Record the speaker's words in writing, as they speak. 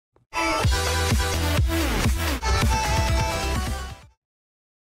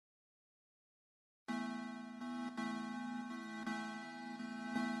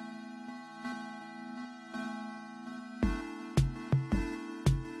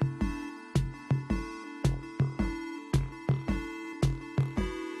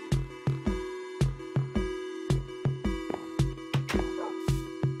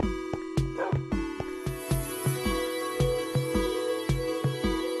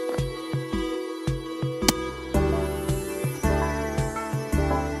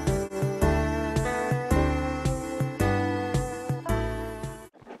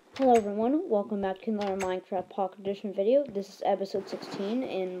Hello everyone, welcome back to another Minecraft Pocket Edition video. This is episode 16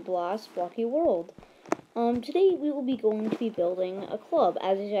 in Blast Blocky World. Today we will be going to be building a club,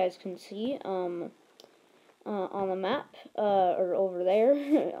 as you guys can see, on the map, or over there,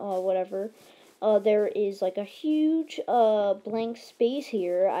 whatever. There is like a huge, blank space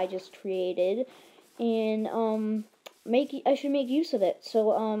here I just created, and, I should make use of it.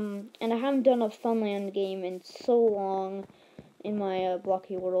 So, and I haven't done a Funland game in so long in my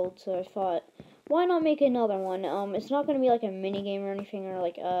Blocky World, so I thought, why not make another one? It's not gonna be like a mini game or anything, or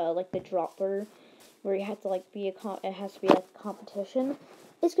like the Dropper, where you have to like it has to be like a competition.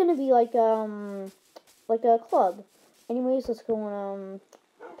 It's gonna be like a club. Anyways, let's go and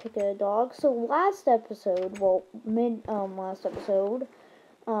pick a dog. So last episode,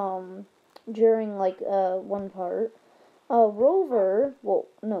 during like one part,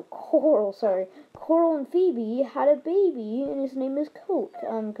 Coral and Phoebe had a baby, and his name is Coke,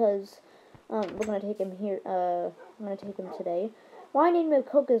 because, we're gonna take him here, I'm gonna take him today. Why I named him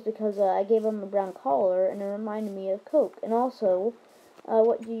Coke is because, I gave him a brown collar, and it reminded me of Coke, and also,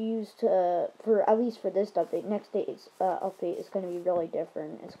 what you use to, at least for this update, next day's, update is gonna be really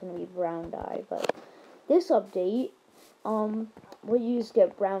different. It's gonna be brown dye, but this update, what you use to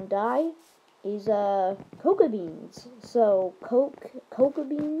get brown dye is cocoa beans. So cocoa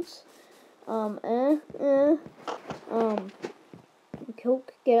beans.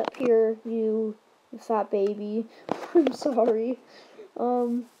 Coke, get up here, you fat baby. I'm sorry.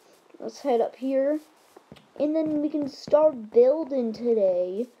 Let's head up here, and then we can start building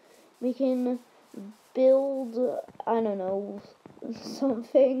today. We can build, I don't know,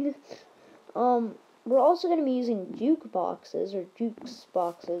 something. We're also going to be using juke boxes, or jukes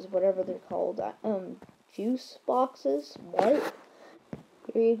boxes, whatever they're called. Juice boxes? What?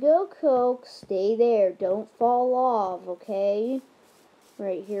 Here you go, Coke. Stay there. Don't fall off, okay?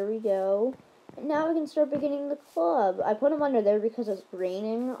 Right, here we go. And now we can start beginning the club. I put them under there because it's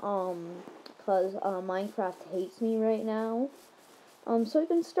raining, because Minecraft hates me right now. So we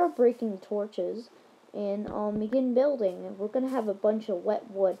can start breaking torches and begin building. We're going to have a bunch of wet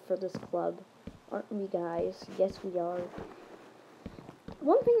wood for this club. Aren't we, guys? Yes, we are.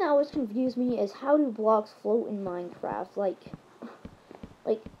 One thing that always confused me is how do blocks float in Minecraft? Like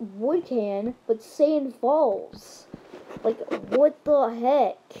wood can, but sand falls. Like, what the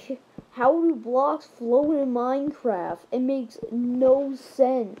heck? How do blocks float in Minecraft? It makes no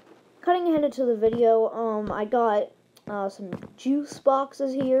sense. Cutting ahead into the video, I got some juice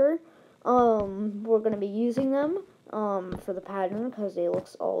boxes here. We're gonna be using them for the pattern because they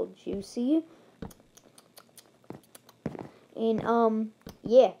looks all juicy. And,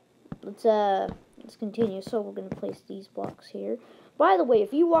 yeah, let's continue. So we're gonna place these blocks here. By the way,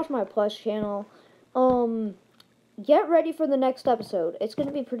 if you watch my Plus channel, get ready for the next episode. It's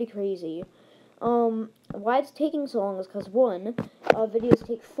gonna be pretty crazy. Why it's taking so long is because, one, videos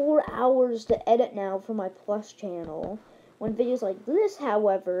take 4 hours to edit now for my Plus channel. When videos like this,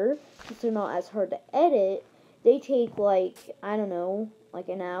 however, since they're not as hard to edit, they take, like, I don't know, like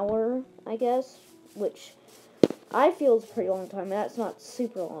an hour, I guess, which I feel is a pretty long time. That's not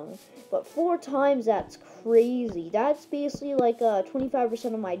super long, but 4 times, that's crazy. That's basically like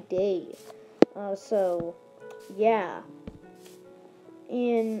 25% of my day. So yeah,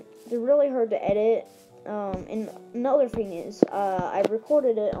 and they're really hard to edit. And another thing is, I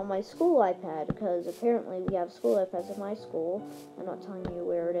recorded it on my school iPad because apparently we have school iPads at my school. I'm not telling you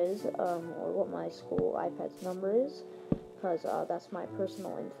where it is, or what my school iPad's number is, because that's my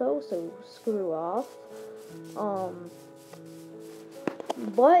personal info. So screw off.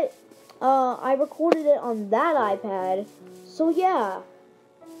 But I recorded it on that iPad, so yeah,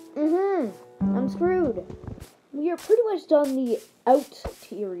 I'm screwed. We are pretty much done the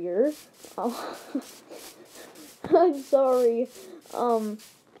exterior. I'm sorry.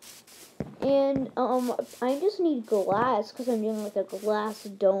 And I just need glass, because I'm doing like a glass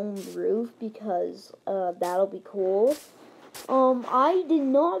dome roof, because that'll be cool. I did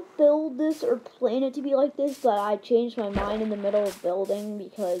not build this or plan it to be like this, but I changed my mind in the middle of building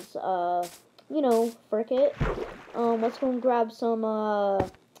because, you know, frick it. Let's go and grab some,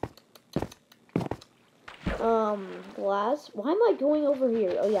 glass. Why am I going over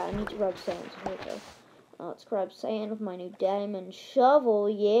here? Oh, yeah, I need to grab sand. So here we go. Let's grab sand with my new diamond shovel.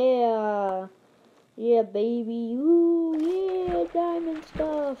 Yeah. Yeah, baby. Ooh, yeah, diamond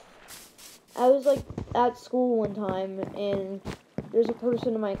stuff. I was, like, at school one time, and there's a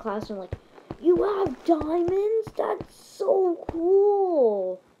person in my class, and I'm like, you have diamonds? That's so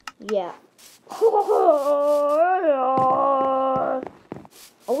cool. Yeah.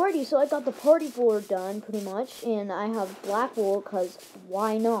 Alright, Alrighty, so I got the party floor done, pretty much, and I have black wool, because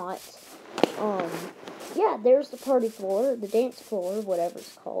why not? Yeah, there's the party floor, the dance floor, whatever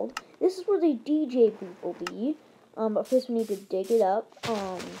it's called. This is where the DJ booth will be, but first we need to dig it up.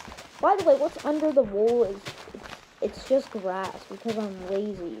 By the way, what's under the wool is, it's just grass, because I'm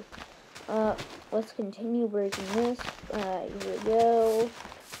lazy. Let's continue breaking this. Here we go.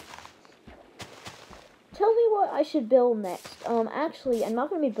 Tell me what I should build next. Actually, I'm not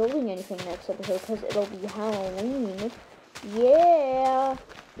going to be building anything next episode because it'll be Halloween. Yeah.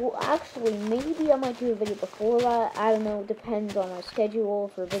 Well, actually, maybe I might do a video before that. I don't know. It depends on my schedule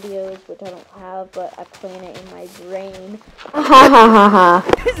for videos, which I don't have, but I plan it in my brain.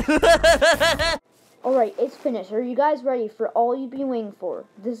 Alright, it's finished. Are you guys ready for all you've been waiting for?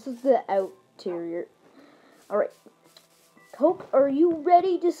 This is the exterior. Alright. Coke, are you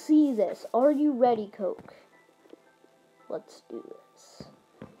ready to see this? Are you ready, Coke? Let's do this.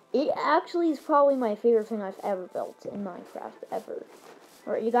 It actually is probably my favorite thing I've ever built in Minecraft, ever.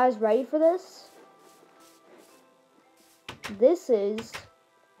 Alright, you guys ready for this? This is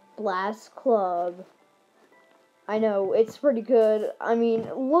Blast Club. I know, it's pretty good. I mean,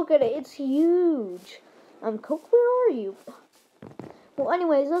 look at it, it's huge. Coke, where are you? Well,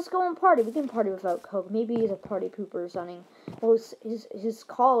 anyways, let's go and party. We can party without Coke. Maybe he's a party pooper or something. Well, his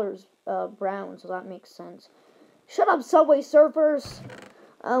collar's brown, so that makes sense. Shut up, Subway Surfers!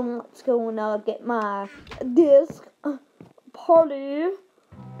 Let's go and get my disc. Party.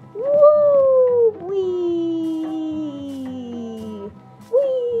 Woo! Wee!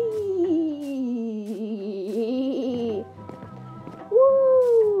 Wee!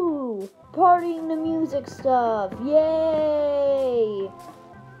 Woo! Partying the music stuff. Yay!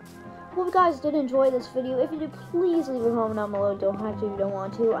 Well, if you guys did enjoy this video, if you did, please leave a comment down below. Don't have to if you don't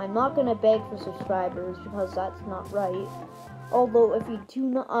want to. I'm not going to beg for subscribers because that's not right. Although, if you do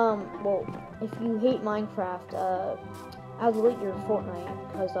not, well, if you hate Minecraft, I'll delete your Fortnite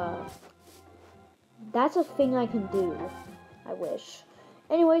because, that's a thing I can do. I wish.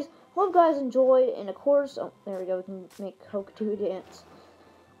 Anyways, hope you guys enjoyed, and of course, oh, there we go, we can make Coke do a dance.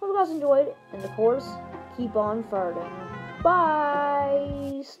 Hope you guys enjoyed, and of course, keep on farting.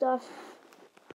 Bye, stuff.